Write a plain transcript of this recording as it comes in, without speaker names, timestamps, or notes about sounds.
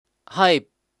Hi,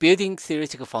 building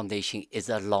theoretical foundation is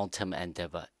a long-term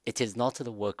endeavor. It is not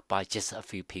the work by just a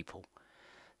few people.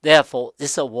 Therefore,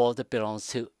 this award belongs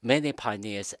to many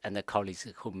pioneers and colleagues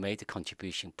who made a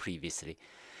contribution previously,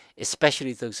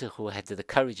 especially those who had the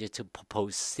courage to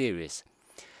propose theories.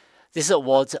 This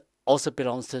award also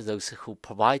belongs to those who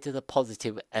provided the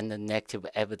positive and the negative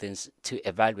evidence to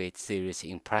evaluate theories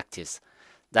in practice.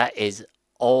 That is,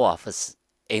 all of us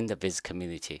in the Viz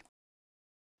community.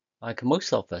 Like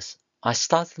most of us, I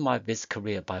started my Viz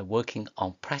career by working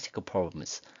on practical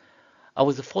problems. I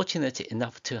was fortunate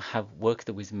enough to have worked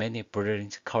with many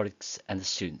brilliant colleagues and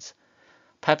students.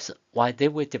 Perhaps while they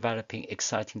were developing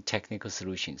exciting technical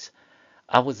solutions,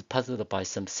 I was puzzled by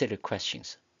some silly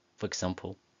questions. For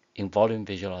example, in volume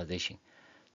visualization,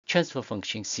 transfer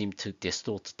functions seem to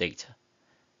distort data.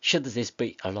 Should this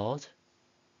be allowed?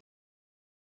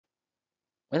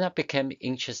 When I became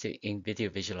interested in video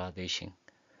visualization,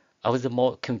 I was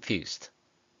more confused.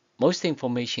 Most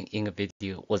information in a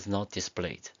video was not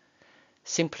displayed.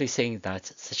 Simply saying that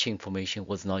such information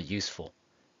was not useful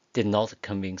did not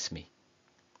convince me.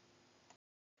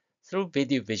 Through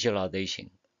video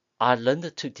visualization, I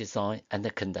learned to design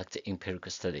and conduct empirical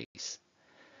studies.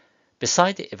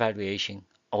 Beside the evaluation,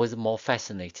 I was more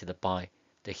fascinated by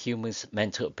the human's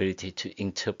mental ability to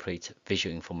interpret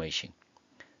visual information.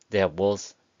 There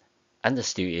was, and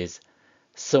still is,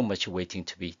 so much waiting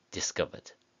to be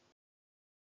discovered.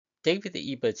 David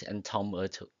Ebert and Tom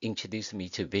Ertel introduced me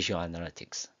to visual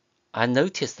analytics. I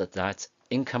noticed that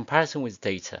in comparison with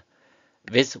data,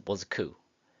 Viz was cool.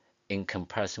 In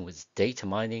comparison with data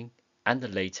mining and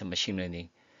later machine learning,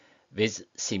 Viz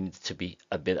seemed to be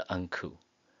a bit uncool.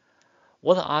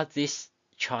 What are these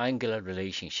triangular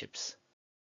relationships?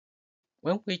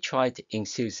 When we tried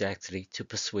enthusiastically to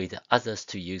persuade others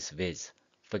to use Viz,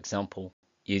 for example,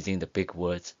 using the big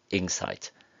words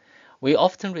insight, we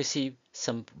often receive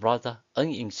some rather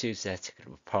unenthusiastic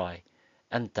reply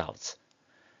and doubts.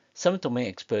 Some domain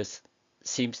experts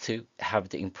seem to have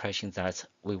the impression that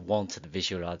we wanted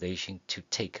visualization to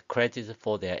take credit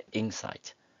for their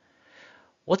insight.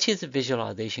 What is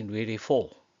visualization really for?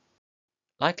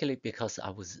 Likely because I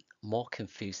was more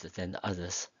confused than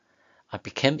others, I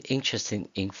became interested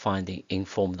in finding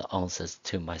informed answers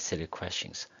to my silly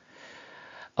questions.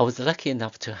 I was lucky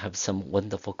enough to have some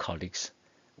wonderful colleagues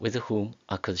with whom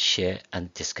I could share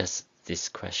and discuss these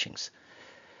questions.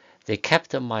 They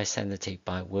kept my sanity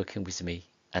by working with me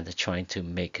and trying to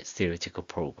make theoretical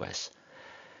progress.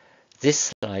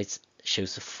 This slide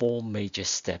shows 4 major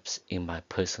steps in my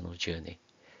personal journey.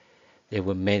 There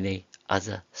were many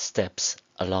other steps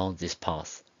along this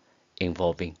path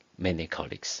involving many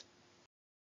colleagues.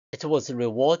 It was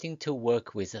rewarding to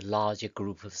work with large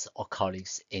groups of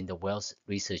colleagues in the Wells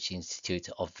Research Institute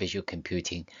of Visual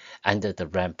Computing under the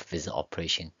RAMP Viz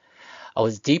operation. I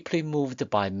was deeply moved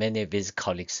by many Viz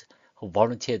colleagues who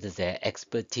volunteered their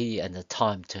expertise and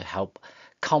time to help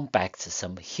combat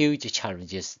some huge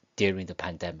challenges during the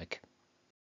pandemic.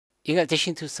 In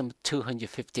addition to some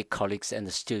 250 colleagues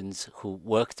and students who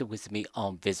worked with me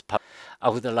on Viz, I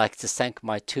would like to thank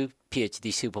my 2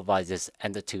 PhD supervisors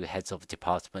and the 2 heads of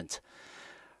department.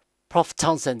 Prof.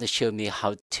 Townsend showed me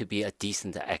how to be a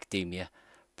decent academia.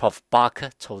 Prof.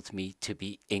 Barker taught me to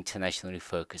be internationally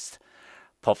focused.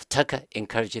 Prof. Tucker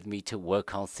encouraged me to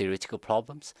work on theoretical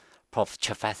problems. Prof.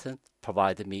 Chafathan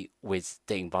provided me with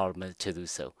the environment to do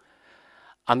so.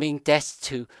 I'm in debt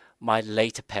to my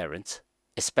late parents,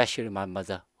 especially my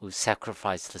mother, who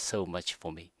sacrificed so much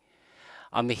for me.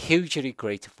 I'm hugely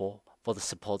grateful for the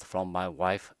support from my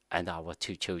wife and our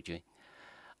 2 children.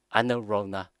 I know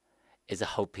Rona is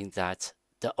hoping that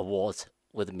the award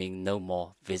would mean no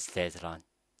more Viz deadline.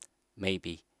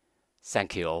 Maybe.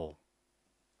 Thank you all.